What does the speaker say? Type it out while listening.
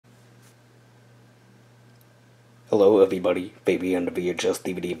Hello everybody, Baby on the VHS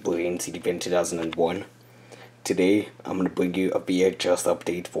DVD Blu-ray and CD fan 2001. Today, I'm going to bring you a VHS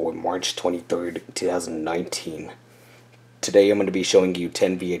update for March 23rd, 2019. Today, I'm going to be showing you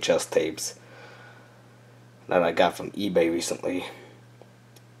 10 VHS tapes that I got from eBay recently.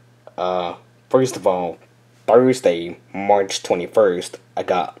 First of all, Thursday, March 21st, I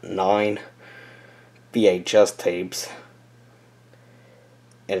got 9 VHS tapes.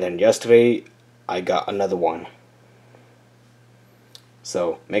 And then yesterday, I got another one.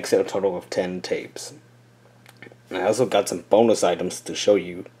 So, makes it a total of 10 tapes. And I also got some bonus items to show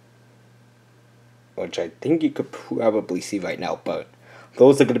you, which I think you could probably see right now, but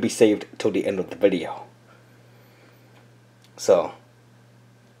those are going to be saved till the end of the video. So,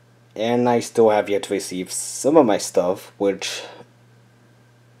 and I still have yet to receive some of my stuff, which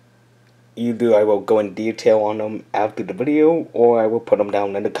either I will go in detail on them after the video, or I will put them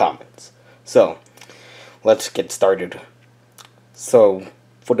down in the comments. So, let's get started. So,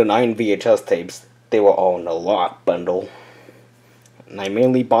 for the 9 VHS tapes, they were all in a lot bundle. And I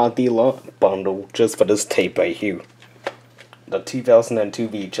mainly bought the lot bundle just for this tape right here. The 2002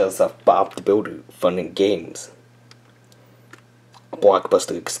 VHS of Bob the Builder Fun and Games. A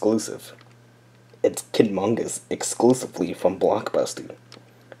Blockbuster exclusive. It's Kidmongus exclusively from Blockbuster.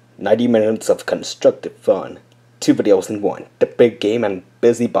 90 minutes of constructive fun. 2 videos in one. The Big Game and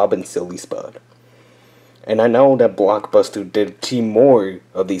Busy Bob and Silly Spud. And I know that Blockbuster did 2 more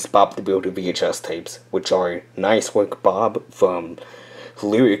of these Bob the Builder VHS tapes, which are Nice Work Bob from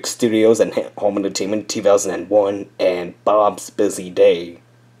Lyric Studios and Home Entertainment 2001 and Bob's Busy Day.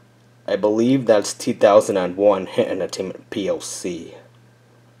 I believe that's 2001 Hit Entertainment PLC.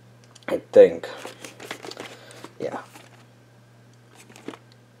 I think. Yeah,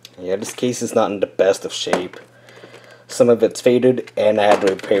 this case is not in the best of shape. Some of it's faded, and I had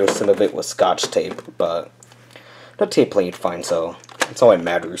to repair some of it with Scotch tape, but the tape played fine, so that's all that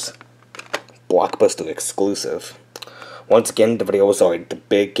matters. Blockbuster exclusive. Once again, the videos are The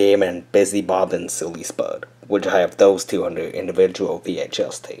Big Game and Busy Bob and Silly Spud, which I have those 2 under individual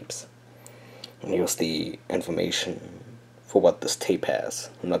VHS tapes. And here's the information for what this tape has.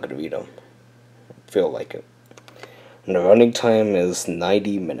 I'm not going to read them. I feel like it. And the running time is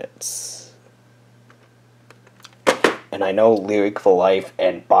 90 minutes. And I know Lyric for Life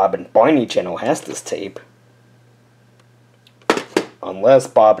and Bob and Barney Channel has this tape. Unless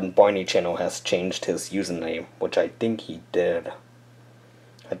Bob and Barney Channel has changed his username, which I think he did.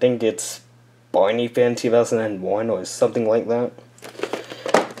 I think it's Barney Fan 2001 or something like that.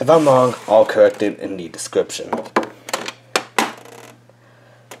 If I'm wrong, I'll correct it in the description.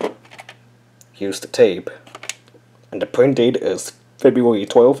 Here's the tape. And the print date is February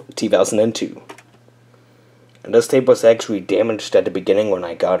 12, 2002. And this tape was actually damaged at the beginning when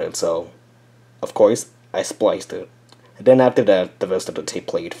I got it, so of course I spliced it. And then after that, the rest of the tape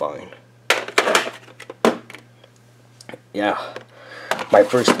played fine. Yeah, my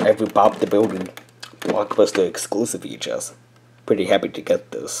first ever Bob the Builder Blockbuster exclusive VHS. Pretty happy to get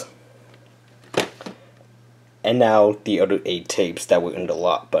this. And now the other 8 tapes that were in the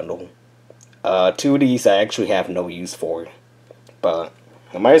lot bundle. 2 of these I actually have no use for, but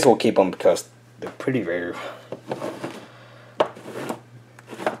I might as well keep them because they're pretty rare.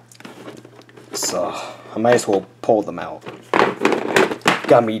 So, I might as well pull them out.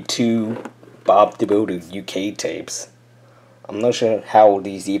 Got me 2 Bob the Builder UK tapes. I'm not sure how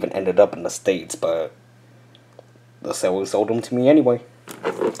these even ended up in the States, but the seller sold them to me anyway.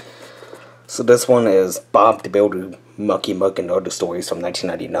 So this one is Bob the Builder Mucky Muck and Other Stories from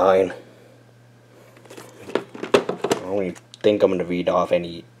 1999. I don't even think I'm going to read off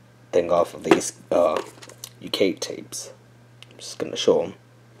anything off of these UK tapes. I'm just going to show them.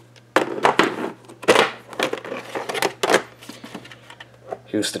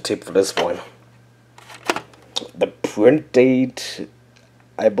 Here's the tape for this one. The print date,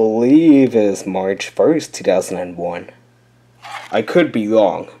 I believe, is March 1st, 2001. I could be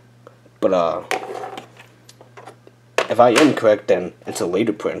wrong, but if I am correct, then it's a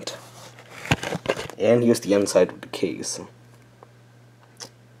later print. And here's the inside of the case.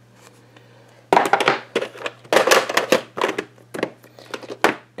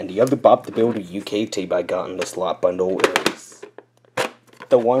 And the other Bob the Builder UK tape I got in this lot bundle is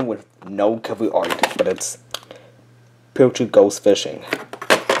the one with no cover art, but it's Pilchard Goes Fishing.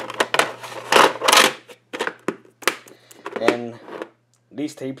 And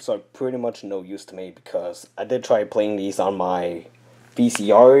these tapes are pretty much no use to me because I did try playing these on my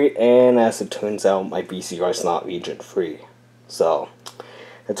VCR, and as it turns out, my VCR is not region free. So,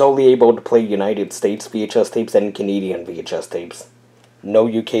 it's only able to play United States VHS tapes and Canadian VHS tapes. No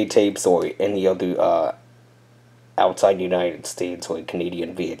UK tapes or any other outside the United States or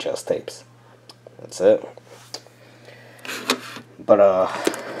Canadian VHS tapes. That's it. But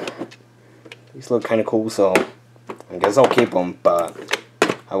these look kind of cool, so I guess I'll keep them, but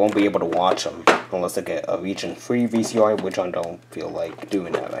I won't be able to watch them unless I get a region free VCR, which I don't feel like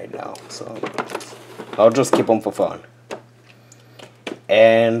doing that right now, so I'll just keep them for fun.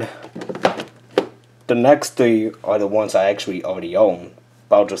 And the next 3 are the ones I actually already own,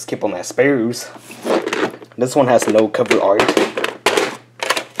 but I'll just keep them as spares. This one has no cover art.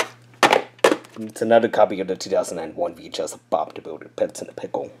 It's another copy of the 2001 VHS of Bob the Builder, Pets in a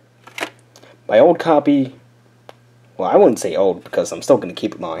Pickle. My old copy, well, I wouldn't say old because I'm still going to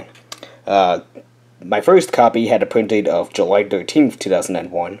keep mine. My first copy had a print date of July 13th,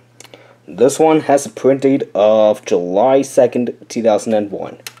 2001. This one has a print date of July 2nd,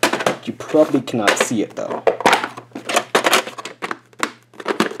 2001. You probably cannot see it though.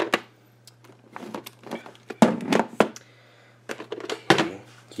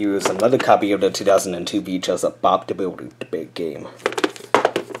 Here's another copy of the 2002 VHS of Bob the Builder, the Big Game.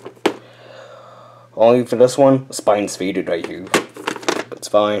 Only for this one, the spine's faded right here. But it's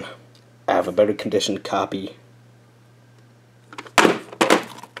fine. I have a better conditioned copy.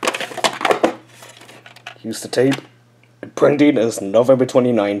 Here's the tape. The print date is November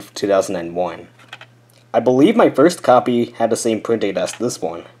 29th, 2001. I believe my first copy had the same print date as this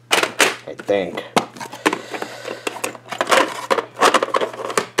one. I think.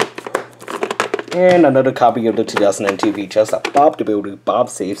 And another copy of the 2002 VHS of Bob the Builder, Bob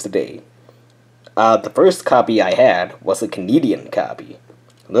Saves the Day. The first copy I had was a Canadian copy.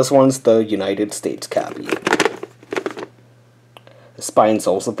 This one's the United States copy. The spine's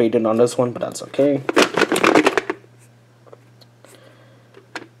also faded on this one, but that's okay.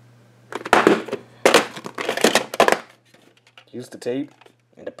 Here's the tape,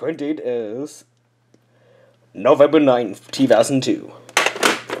 and the print date is November 9th, 2002.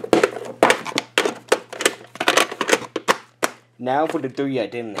 Now for the 3 I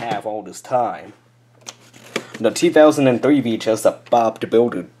didn't have all this time. The 2003 VHS of Bob the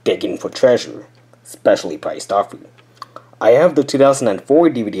Builder, Digging for Treasure, specially priced offer. I have the 2004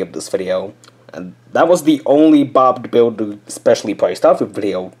 DVD of this video, and that was the only Bob the Builder specially priced offer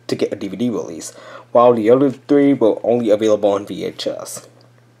video to get a DVD release, while the other 3 were only available on VHS.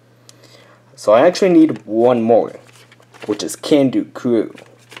 So I actually need one more, which is Can Do Crew.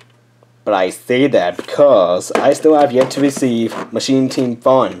 But I say that because I still have yet to receive Machine Team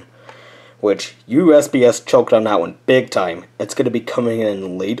Fun, which USPS choked on that one big time. It's going to be coming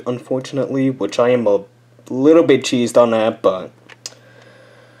in late, unfortunately, which I am a little bit cheesed on that, but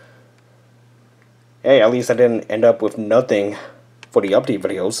hey, at least I didn't end up with nothing for the update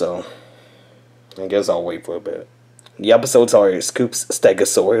video, so I guess I'll wait for a bit. The episodes are Scoop's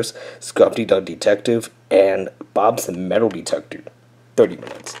Stegosaurus, Scruffy the Detective, and Bob's Metal Detector, 30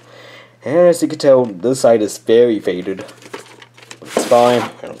 minutes. And as you can tell, this side is very faded. It's fine,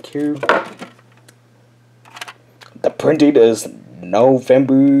 I don't care. The print date is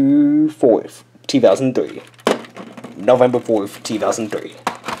November 4th, 2003. November 4th, 2003.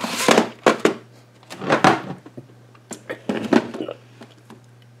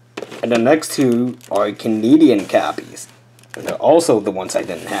 And the next 2 are Canadian copies. And they're also the ones I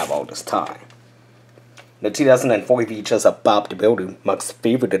didn't have all this time. The 2004 VHS of Bob the Builder, Mug's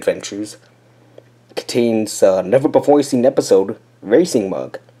Favorite Adventures, contains a never-before-seen episode, Racing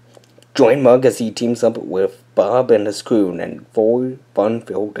Mug. Join Mug as he teams up with Bob and his crew in 4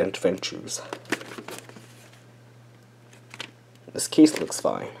 fun-filled adventures. This case looks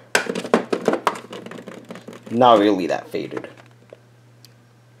fine. Not really that faded.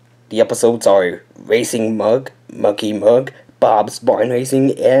 The episodes are Racing Mug, Muggy Mug, Bob's Barn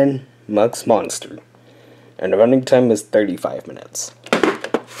Racing, and Mug's Monster. And the running time is 35 minutes.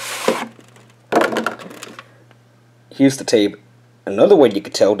 Here's the tape. Another way you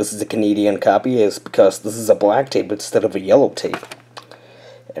could tell this is a Canadian copy is because this is a black tape instead of a yellow tape.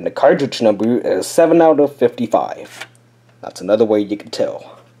 And the cartridge number is 7 out of 55. That's another way you can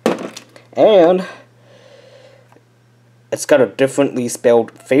tell. And it's got a differently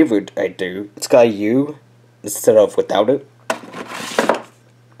spelled favorite right there. It's got a U instead of without it.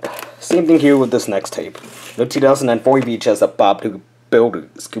 Same thing here with this next tape. The 2004 VHS of Bob the Builder,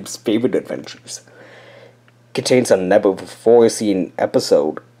 Scoop's Favorite Adventures, contains a never-before-seen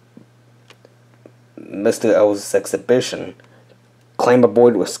episode, Mr. L's Exhibition. Climb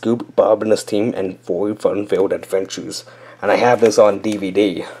aboard with Scoop, Bob, and his team, and 4 fun-filled adventures. And I have this on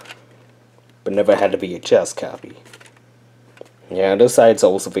DVD, but never had a VHS copy. Yeah, this side's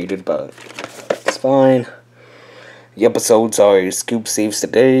also faded, but it's fine. The episodes are Scoop Saves the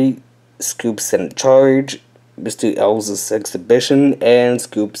Day, Scoop's in Charge, Mr. L's exhibition, and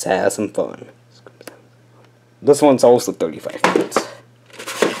Scoops has some fun. This one's also 35 minutes.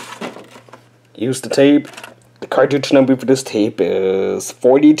 Use the tape. The cartridge number for this tape is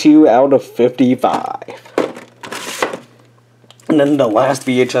 42 out of 55. And then the last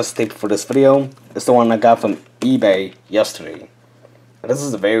VHS tape for this video is the one I got from eBay yesterday. This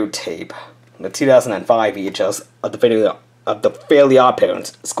is a video tape, the 2005 VHS of the video of the Fairly Odd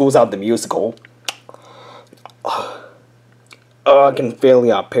Parents, Schools Out the Musical. Again,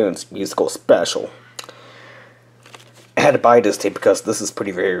 Fairly Odd Parents musical special. I had to buy this tape because this is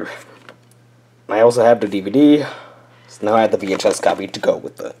pretty rare. I also have the DVD, so now I have the VHS copy to go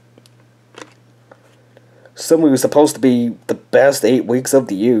with it. Summer was supposed to be the best 8 weeks of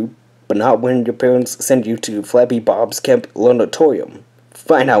the year, but not when your parents send you to Flappy Bob's Camp Learnatorium.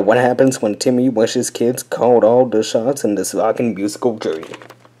 Find out what happens when Timmy wishes kids called all the shots in this rockin' musical journey.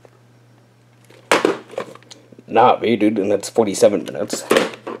 Not rated, and it's 47 minutes.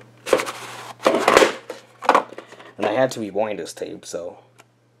 And I had to rewind this tape, so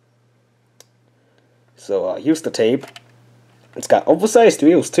here's the tape. It's got oversized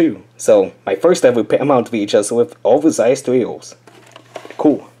reels too. So my first ever Paramount VHS with oversized reels.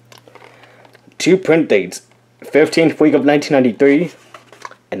 Cool. 2 print dates: 15th week of 1993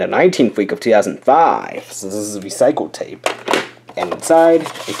 and the 19th week of 2005. So this is a recycled tape. And inside,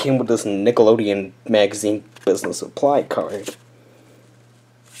 it came with this Nickelodeon magazine business supply card,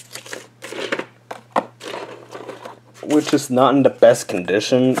 which is not in the best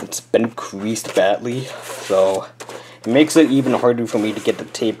condition. It's been creased badly, so it makes it even harder for me to get the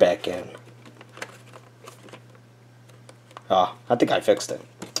tape back in. I think I fixed it.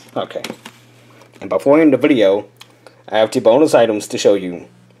 Okay. And before I end the video, I have 2 bonus items to show you.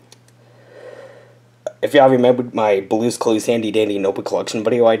 If y'all remember my Blue's Clues Handy Dandy Notebook Collection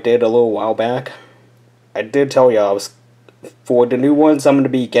video I did a little while back, I did tell y'all for the new ones I'm going to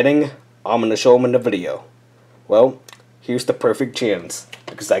be getting, I'm going to show them in the video. Well, here's the perfect chance,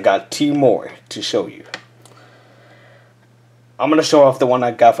 because I got 2 more to show you. I'm going to show off the one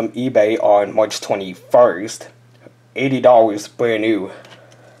I got from eBay on March 21st. $80 brand new.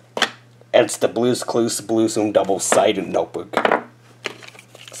 It's the Blue's Clues Blue Zoom double-sided notebook.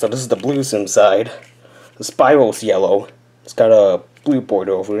 So this is the Blue Zoom side. The spiral's yellow. It's got a blue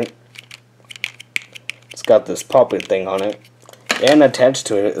border over it. It's got this puppet thing on it. And attached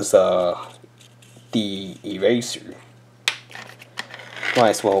to it is the eraser. Might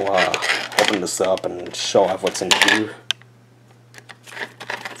as well open this up and show off what's in here.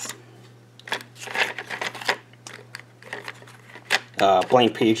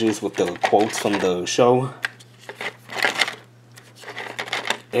 Blank pages with the quotes from the show.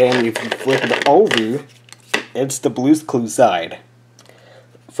 And if you flip it over, it's the Blue's Clues side.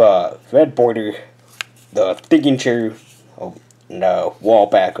 The red border, the signature, and the wall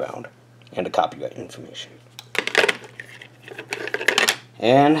background, and the copyright information.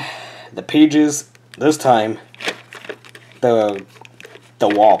 And the pages, this time, the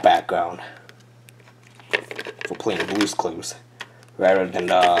wall background for plain Blue's Clues, rather than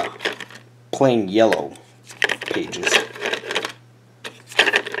plain yellow pages.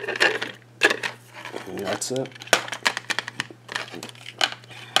 And that's it.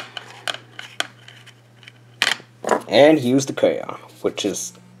 And here's the crayon, which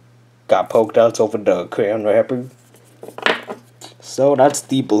is got polka dots over the crayon wrapper. So that's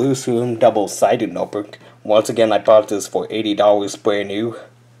the Blue Zoom double-sided notebook. Once again, I bought this for $80 brand new.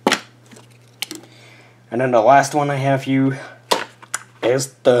 And then the last one I have you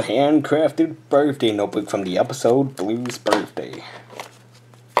is the handcrafted birthday notebook from the episode Blue's Birthday.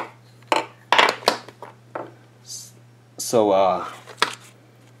 So,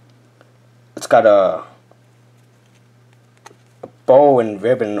 it's got a bow and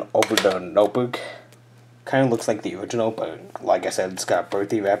ribbon over the notebook. Kind of looks like the original, but like I said, it's got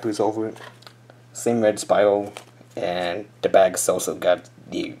birthday wrappers over it. Same red spiral, and the bag's also got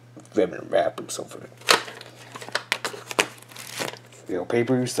the ribbon wrappers over it. Real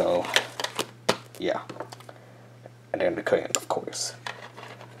paper, so yeah. And then the crayon, of course.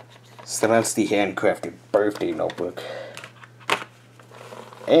 So that's the handcrafted birthday notebook.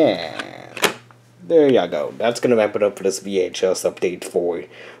 And there you go. That's going to wrap it up for this VHS update for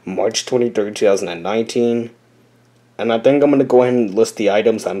March 23rd, 2019. And I think I'm going to go ahead and list the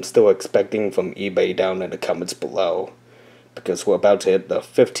items I'm still expecting from eBay down in the comments below. Because we're about to hit the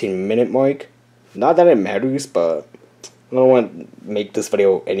 15-minute mark. Not that it matters, but I don't want to make this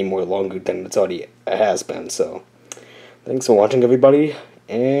video any more longer than it's already has been. So, thanks for watching, everybody.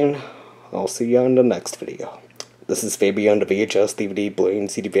 And I'll see you on the next video. This is Fabian, the VHS DVD Blu-ray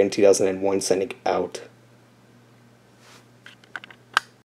CD fan 2001, signing out.